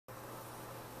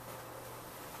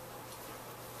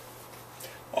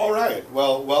All right,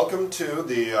 well, welcome to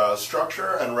the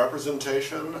structure and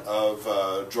representation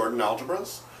of Jordan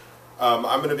algebras. I'm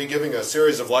going to be giving a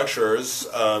series of lectures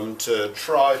to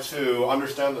try to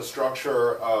understand the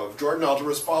structure of Jordan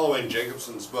algebras following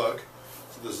Jacobson's book.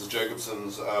 So this is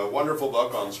Jacobson's wonderful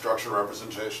book on structure and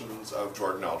representations of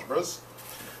Jordan algebras.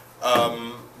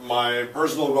 My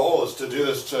personal goal is to do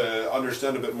this to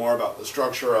understand a bit more about the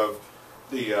structure of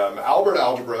the Albert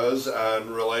algebras and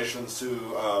relations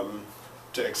to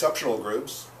exceptional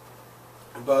groups.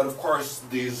 But of course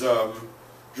these Jordan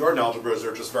algebras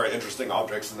are just very interesting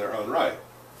objects in their own right.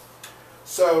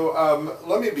 So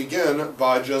let me begin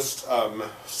by just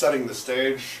setting the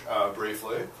stage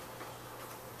briefly.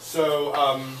 So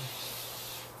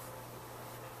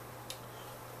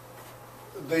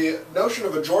the notion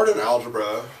of a Jordan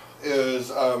algebra is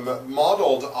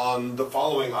modeled on the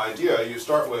following idea. You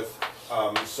start with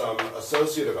some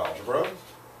associative algebra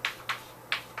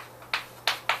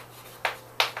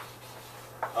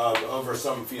over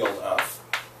some field F.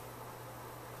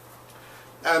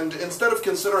 And instead of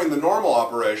considering the normal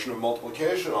operation of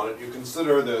multiplication on it, you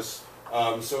consider this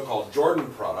so-called Jordan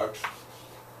product,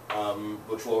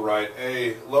 which we'll write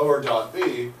A lower dot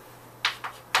B,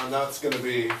 and that's going to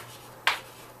be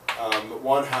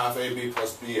 1/2 AB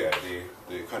plus BA,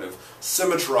 the kind of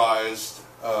symmetrized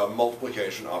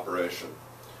multiplication operation.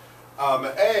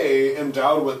 A,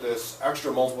 endowed with this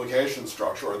extra multiplication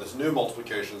structure, or this new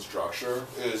multiplication structure,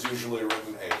 is usually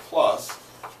written A plus.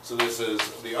 So this is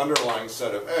the underlying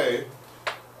set of A,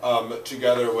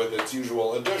 together with its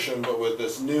usual addition, but with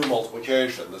this new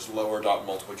multiplication, this lower dot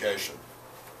multiplication.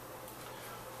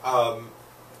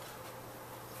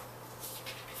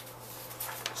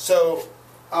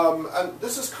 And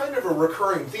this is kind of a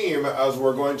recurring theme as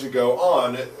we're going to go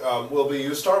on. Will be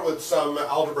you start with some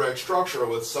algebraic structure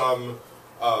with some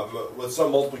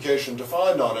multiplication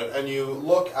defined on it, and you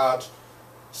look at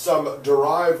some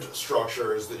derived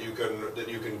structures that you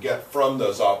can get from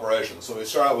those operations. So we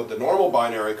start out with the normal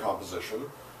binary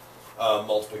composition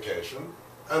multiplication,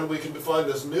 and we can define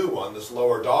this new one, this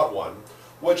lower dot one,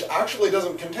 which actually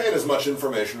doesn't contain as much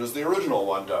information as the original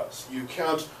one does. You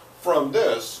can't, from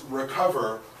this,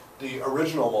 recover the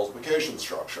original multiplication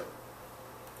structure.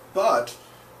 But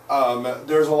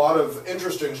there's a lot of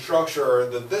interesting structure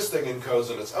that this thing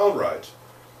encodes in its own right.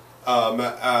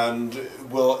 And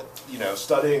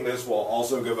studying this will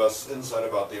also give us insight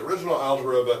about the original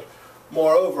algebra, but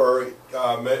moreover,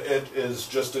 it is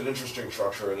just an interesting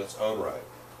structure in its own right.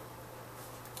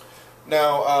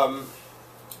 Now,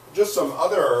 just some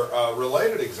other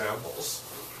related examples.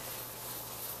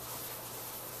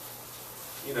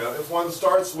 If one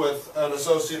starts with an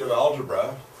associative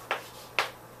algebra,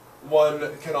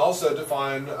 one can also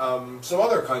define some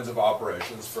other kinds of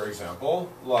operations. For example,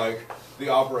 like the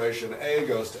operation A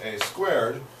goes to A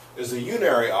squared is a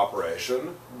unary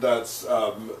operation that's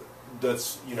not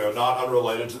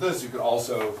unrelated to this. You could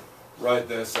also write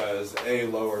this as A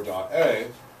lower dot A,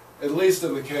 at least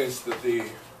in the case that the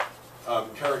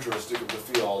characteristic of the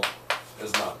field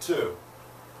is not 2.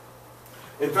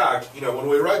 In fact, when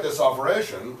we write this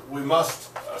operation, we must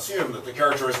assume that the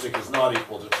characteristic is not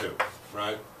equal to 2,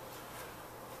 right?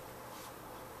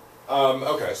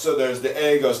 Okay, so there's the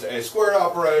A goes to A squared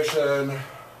operation.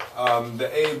 The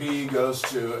AB goes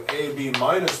to AB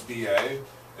minus BA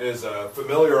is a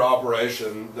familiar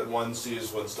operation that one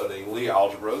sees when studying Lie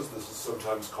algebras. This is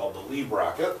sometimes called the Lie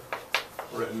bracket,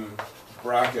 written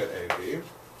bracket AB.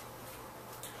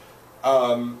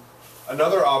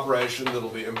 Another operation that will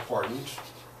be important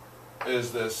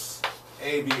is this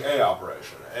ABA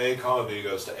operation. A comma B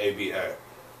goes to ABA.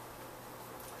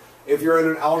 If you're in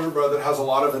an algebra that has a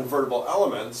lot of invertible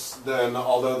elements, then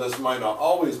although this might not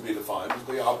always be defined,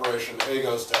 the operation A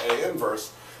goes to A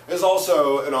inverse is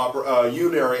also a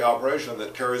unary operation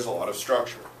that carries a lot of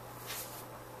structure.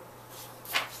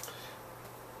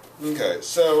 Okay,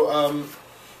 so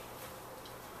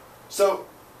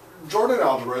Jordan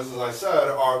algebras, as I said,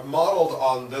 are modeled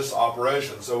on this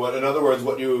operation. So in other words,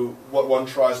 what one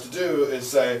tries to do is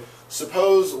say,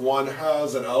 suppose one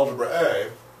has an algebra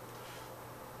A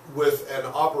with an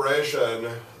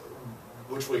operation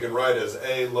which we can write as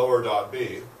A lower dot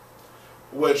B,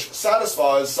 which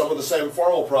satisfies some of the same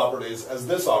formal properties as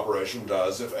this operation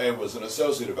does if A was an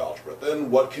associative algebra. Then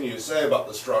what can you say about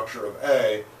the structure of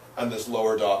A and this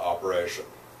lower dot operation?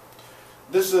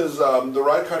 This is the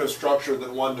right kind of structure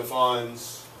that one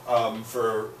defines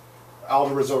for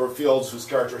algebras over fields whose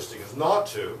characteristic is not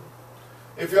 2.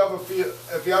 If you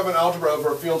have an algebra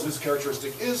over fields whose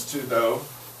characteristic is 2, though,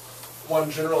 one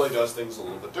generally does things a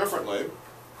little bit differently.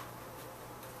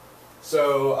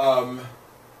 So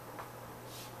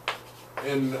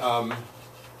in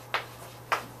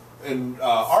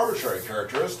arbitrary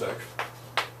characteristic,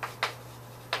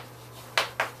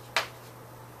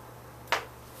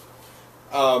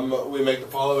 we make the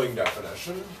following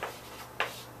definition.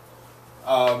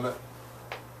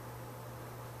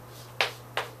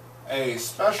 A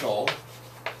special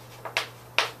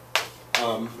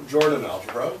Jordan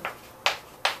algebra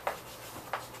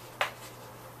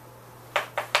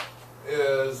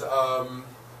is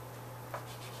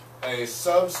a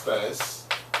subspace,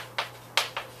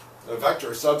 a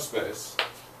vector subspace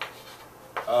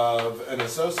of an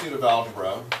associative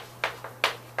algebra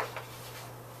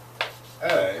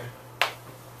A,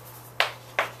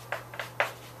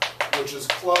 which is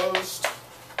closed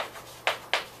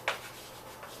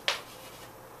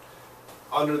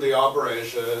under the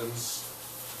operations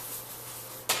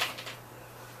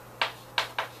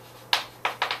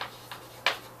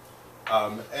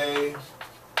A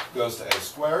goes to A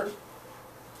squared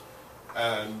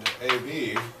and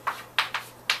AB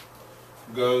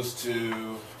goes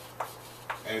to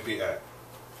ABA.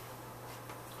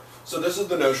 So this is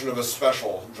the notion of a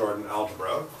special Jordan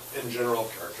algebra in general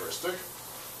characteristic.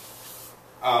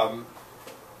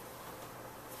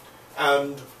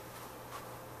 And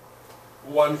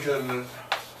one can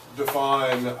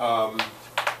define a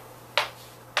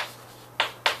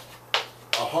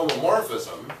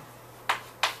homomorphism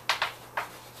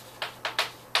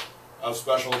of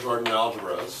special Jordan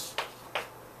algebras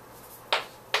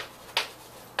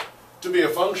to be a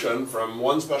function from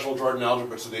one special Jordan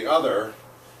algebra to the other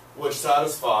which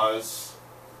satisfies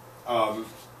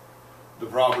the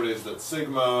properties that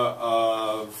sigma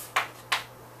of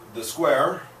the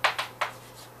square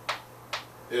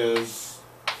is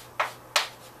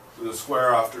the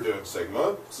square after doing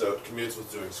sigma, so it commutes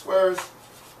with doing squares,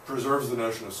 preserves the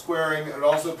notion of squaring, and it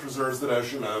also preserves the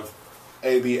notion of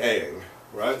ABA-ing,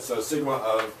 right? So sigma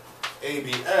of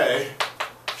ABA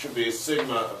should be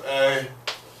sigma of A,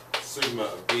 sigma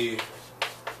of B,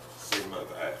 sigma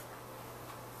of A.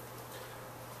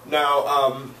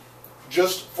 Now,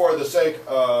 just for the sake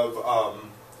of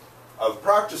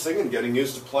practicing and getting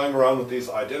used to playing around with these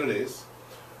identities,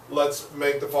 let's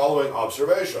make the following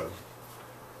observation.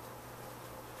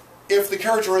 If the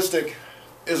characteristic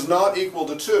is not equal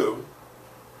to 2,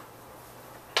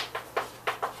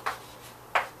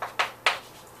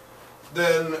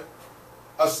 then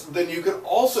you could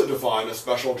also define a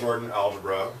special Jordan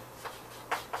algebra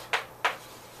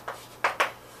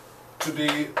to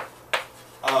be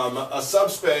a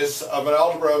subspace of an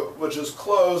algebra which is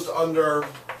closed under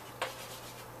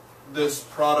this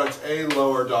product A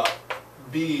lower dot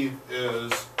B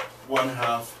is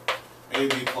 1/2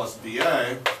 AB plus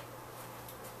BA,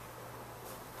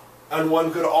 and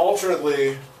one could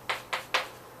alternately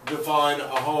define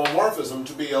a homomorphism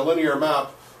to be a linear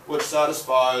map which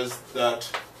satisfies that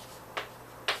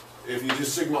if you do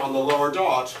sigma on the lower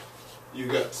dot, you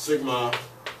get sigma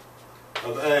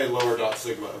of A lower dot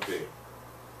sigma of B.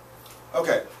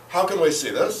 Okay, how can we see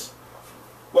this?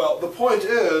 Well, the point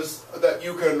is that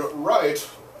you can write,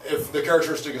 if the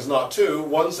characteristic is not 2,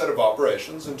 one set of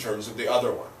operations in terms of the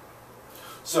other one.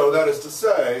 So that is to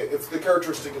say, if the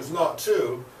characteristic is not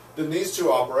 2, then these two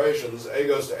operations, A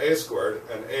goes to A squared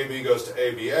and AB goes to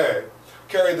ABA,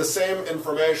 carry the same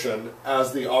information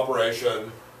as the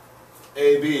operation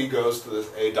AB goes to this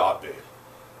A dot B.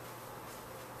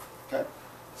 Okay?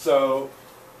 So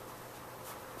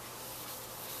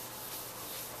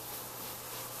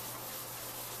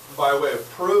by way of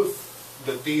proof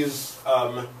that these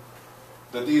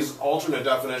alternate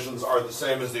definitions are the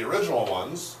same as the original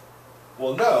ones,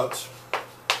 we'll note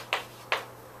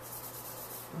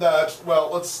that, well,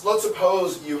 let's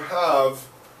suppose you have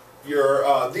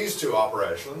your these two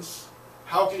operations.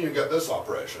 How can you get this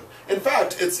operation? In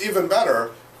fact, it's even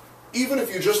better. Even if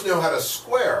you just know how to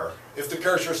square, if the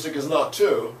characteristic is not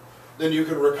 2, then you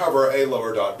can recover A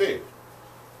lower dot B.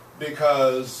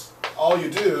 Because all you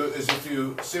do is, if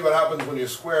you see what happens when you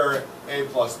square A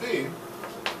plus B,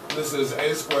 this is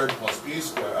A squared plus B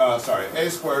squared, A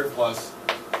squared plus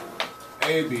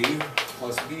AB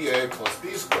plus BA plus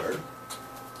B squared.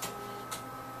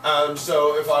 And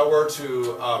so if I were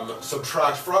to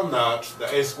subtract from that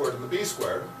the A squared and the B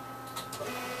squared,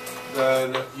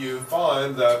 then you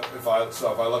find that if I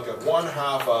look at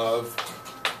 1/2 of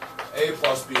A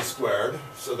plus B squared,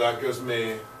 so that gives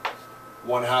me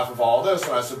 1/2 of all this,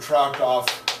 and I subtract off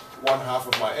 1/2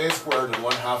 of my A squared and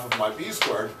 1/2 of my B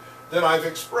squared, then I've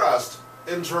expressed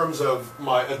in terms of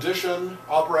my addition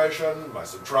operation, my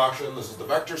subtraction, this is the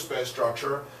vector space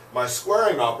structure, my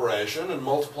squaring operation and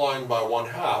multiplying by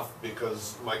 1/2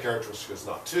 because my characteristic is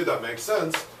not 2, that makes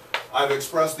sense. I've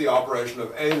expressed the operation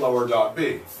of A lower dot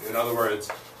B. In other words,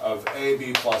 of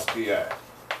AB plus BA.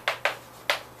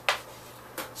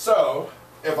 So,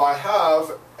 if I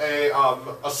have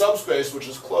a subspace which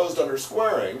is closed under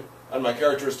squaring, and my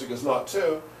characteristic is not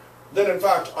 2, then in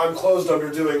fact I'm closed under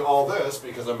doing all this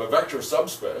because I'm a vector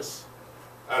subspace,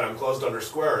 and I'm closed under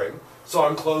squaring, so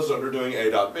I'm closed under doing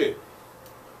A dot B.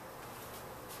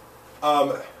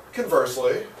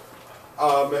 Conversely,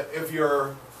 if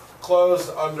you're closed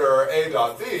under A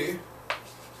dot B,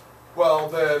 well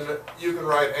then you can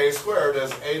write A squared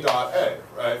as A dot A,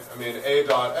 right? I mean A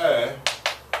dot A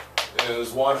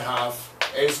is 1/2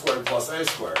 A squared plus A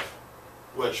squared,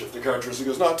 which if the characteristic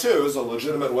is not 2 is a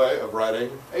legitimate way of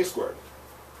writing A squared.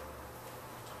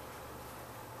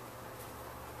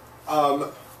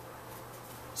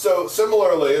 So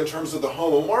similarly, in terms of the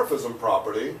homomorphism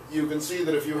property, you can see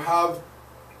that if you have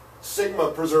sigma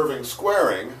preserving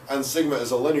squaring, and sigma is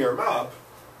a linear map,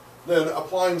 then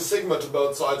applying sigma to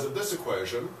both sides of this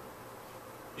equation,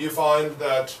 you find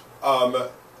that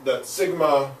that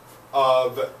sigma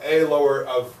of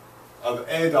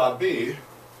A dot B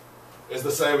is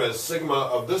the same as sigma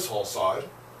of this whole side,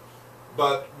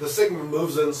 but the sigma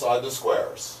moves inside the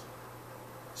squares.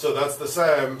 So that's the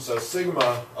same, so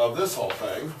sigma of this whole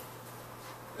thing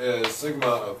is sigma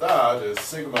of that is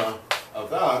sigma of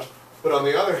that, but on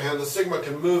the other hand, the sigma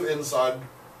can move inside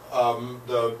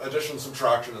the addition,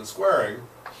 subtraction, and squaring,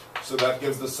 so that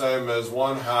gives the same as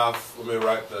 1/2, let me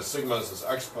write the sigmas as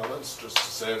exponents just to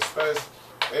save space,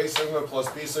 A sigma plus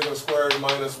B sigma squared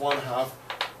minus 1/2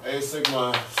 A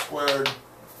sigma squared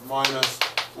minus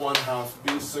 1/2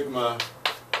 B sigma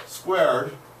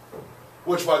squared,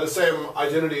 which by the same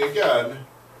identity again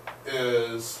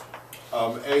is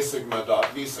A sigma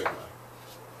dot B sigma.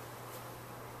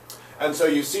 And so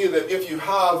you see that if you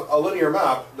have a linear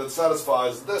map that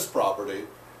satisfies this property,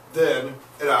 then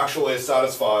it actually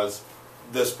satisfies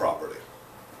this property.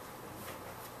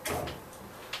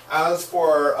 As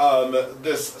for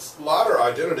this latter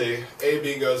identity,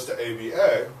 AB goes to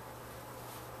ABA,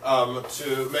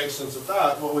 to make sense of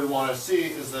that, what we want to see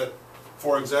is that,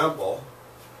 for example,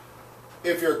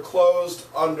 if you're closed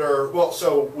under, well,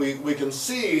 so we can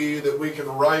see that we can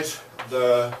write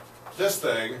this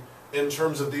thing in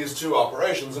terms of these two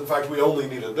operations. In fact, we only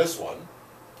needed this one.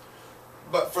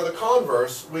 But for the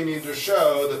converse, we need to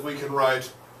show that we can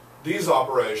write these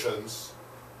operations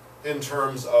in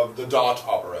terms of the dot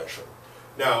operation.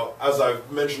 Now, as I've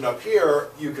mentioned up here,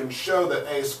 you can show that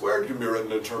A squared can be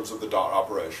written in terms of the dot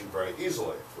operation very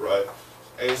easily, right?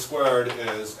 A squared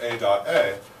is A dot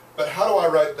A. But how do I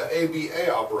write the ABA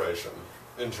operation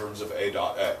in terms of A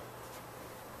dot A?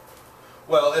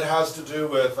 Well, it has to do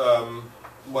with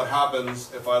what happens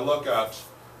if I look at,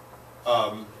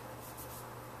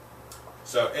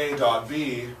 so A dot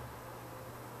B,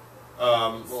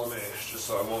 well, let me, just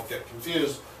so I won't get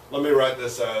confused, let me write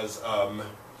this as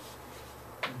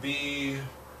B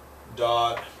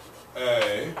dot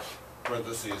A,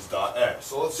 parentheses, dot A.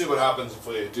 So let's see what happens if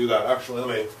we do that. Actually, let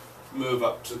me move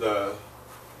up to the,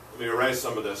 let me erase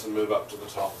some of this and move up to the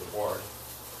top of the board.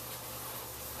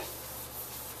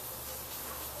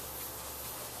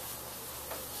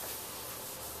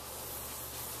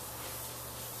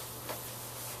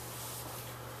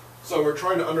 So we're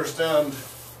trying to understand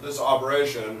this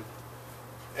operation,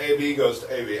 AB goes to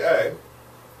ABA,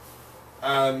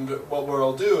 and what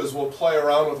we'll do is we'll play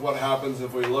around with what happens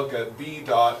if we look at B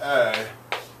dot A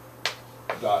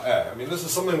dot A. I mean, this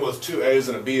is something with two A's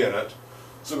and a B in it,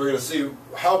 so we're going to see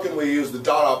how can we use the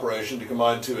dot operation to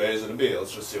combine two A's and a B.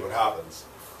 Let's just see what happens.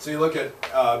 So you look at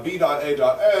B dot A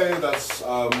dot A, that's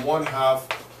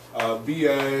 1/2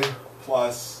 BA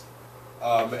plus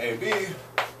AB,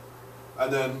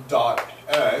 and then dot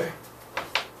A,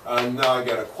 and now I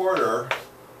get a quarter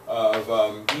of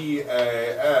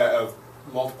BAA, of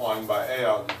multiplying by A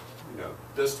on,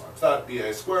 this times that,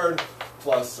 BA squared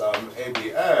plus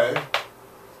ABA,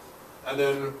 and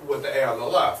then with the A on the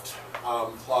left,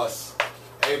 plus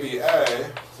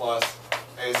ABA plus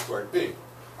A squared B.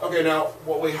 Okay, now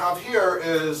what we have here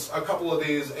is a couple of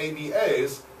these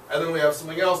ABAs, and then we have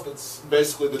something else that's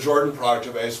basically the Jordan product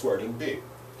of A squared and B.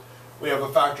 We have a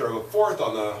factor of a fourth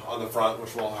on the front,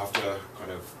 which we'll have to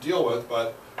kind of deal with,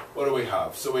 but what do we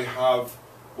have? So we have,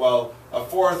 well, a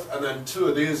fourth, and then two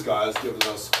of these guys gives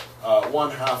us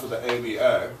 1/2 of the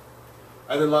ABA,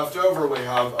 and then left over we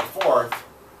have a fourth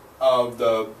of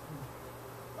the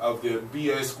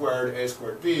BA squared, A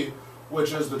squared B,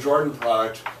 which is the Jordan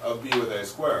product of B with A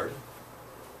squared.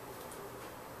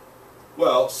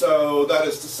 Well, so that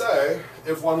is to say,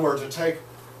 if one were to take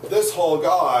this whole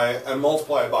guy and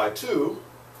multiply it by 2,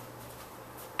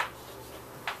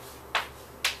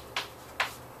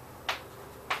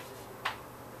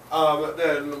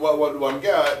 then what would one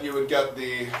get? You would get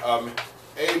the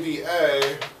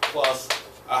ABA plus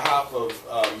a half of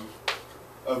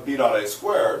B dot A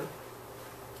squared.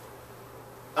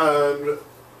 And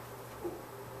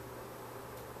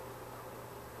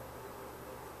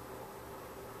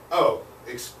oh,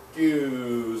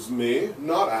 excuse me,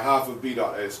 not a half of B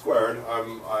dot A squared.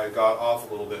 I got off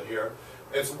a little bit here.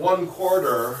 It's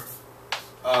 1/4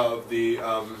 of the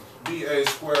BA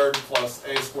squared plus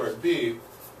A squared B.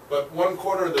 But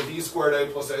 1/4 of the B squared A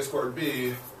plus A squared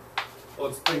B,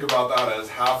 let's think about that as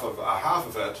half of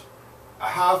it. A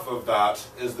half of that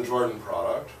is the Jordan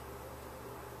product.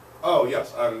 Oh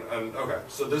yes, and okay,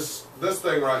 so this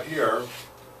thing right here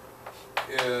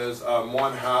is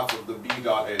 1/2 of the B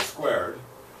dot A squared.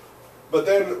 But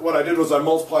then what I did was I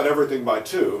multiplied everything by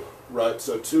 2, right?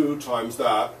 So 2 times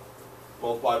that,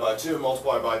 multiplied by 2,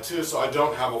 multiplied by 2, so I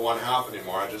don't have a 1/2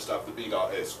 anymore, I just have the B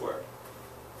dot A squared.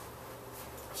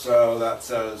 So that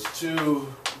says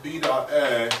 2B dot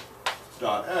A,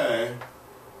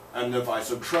 and if I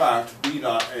subtract B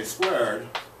dot A squared,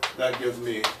 that gives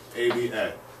me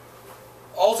ABA.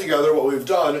 Altogether, what we've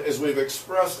done is we've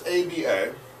expressed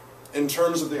ABA in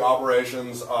terms of the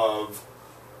operations of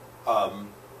the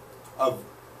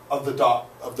dot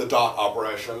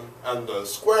operation and the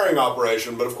squaring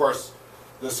operation, but of course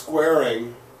the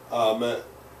squaring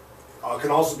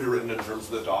can also be written in terms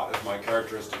of the dot if my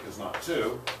characteristic is not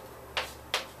 2.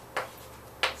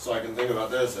 So I can think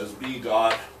about this as B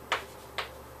dot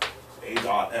A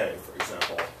dot A, for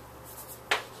example.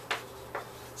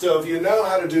 So if you know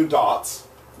how to do dots,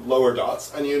 lower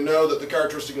dots, and you know that the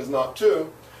characteristic is not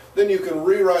 2, then you can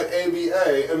rewrite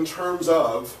ABA in terms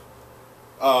of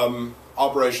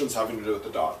operations having to do with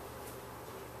the dot.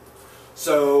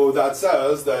 So that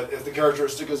says that if the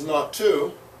characteristic is not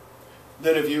 2,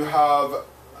 then if you have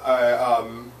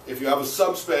a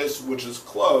subspace which is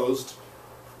closed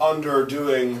under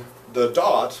doing the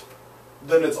dot,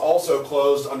 then it's also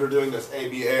closed under doing this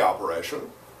ABA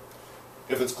operation.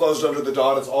 If it's closed under the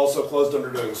dot, it's also closed under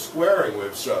doing squaring,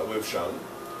 we've shown.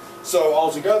 So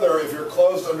altogether, if you're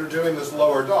closed under doing this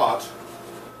lower dot,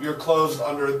 you're closed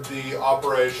under the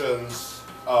operations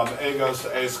A goes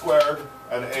to A squared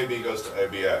and AB goes to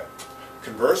ABA.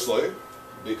 Conversely,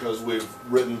 because we've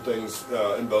written things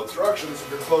in both directions, if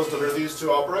you're closed under these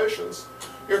two operations,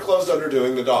 you're closed under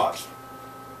doing the dot.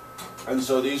 And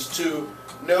so these two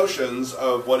notions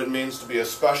of what it means to be a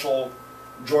special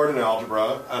Jordan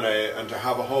algebra and to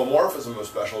have a homomorphism of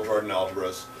special Jordan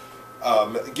algebras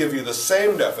give you the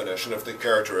same definition if the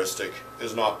characteristic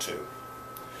is not 2.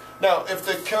 Now, if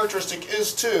the characteristic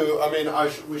is 2, I mean, I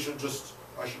should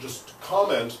just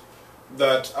comment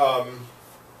that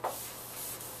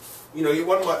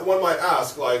one might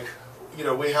ask, like,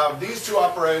 we have these two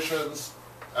operations,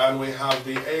 and we have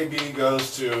the AB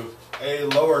goes to A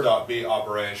lower dot B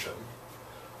operation.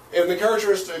 If the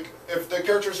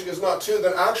characteristic is not 2,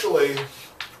 then actually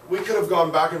we could have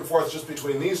gone back and forth just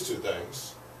between these two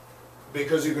things,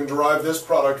 because you can derive this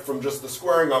product from just the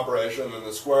squaring operation and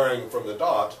the squaring from the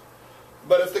dot.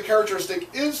 But if the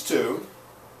characteristic is 2,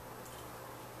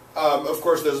 of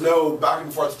course there's no back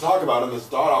and forth to talk about, and this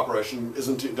dot operation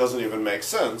doesn't even make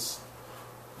sense.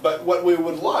 But what we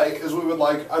would like is we would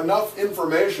like enough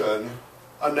information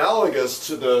analogous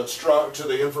to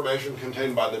the information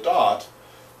contained by the dot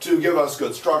to give us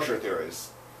good structure theories.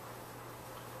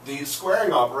 The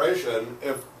squaring operation,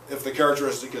 if the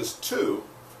characteristic is 2,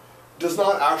 does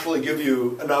not actually give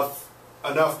you enough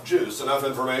juice, enough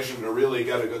information to really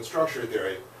get a good structure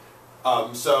theory.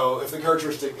 So if the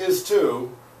characteristic is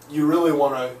 2, you really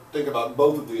want to think about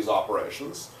both of these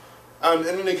operations. And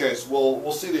in any case,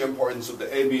 we'll see the importance of the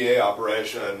ABA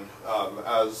operation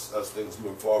as things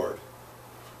move forward.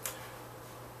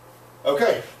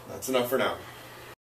 Okay, that's enough for now.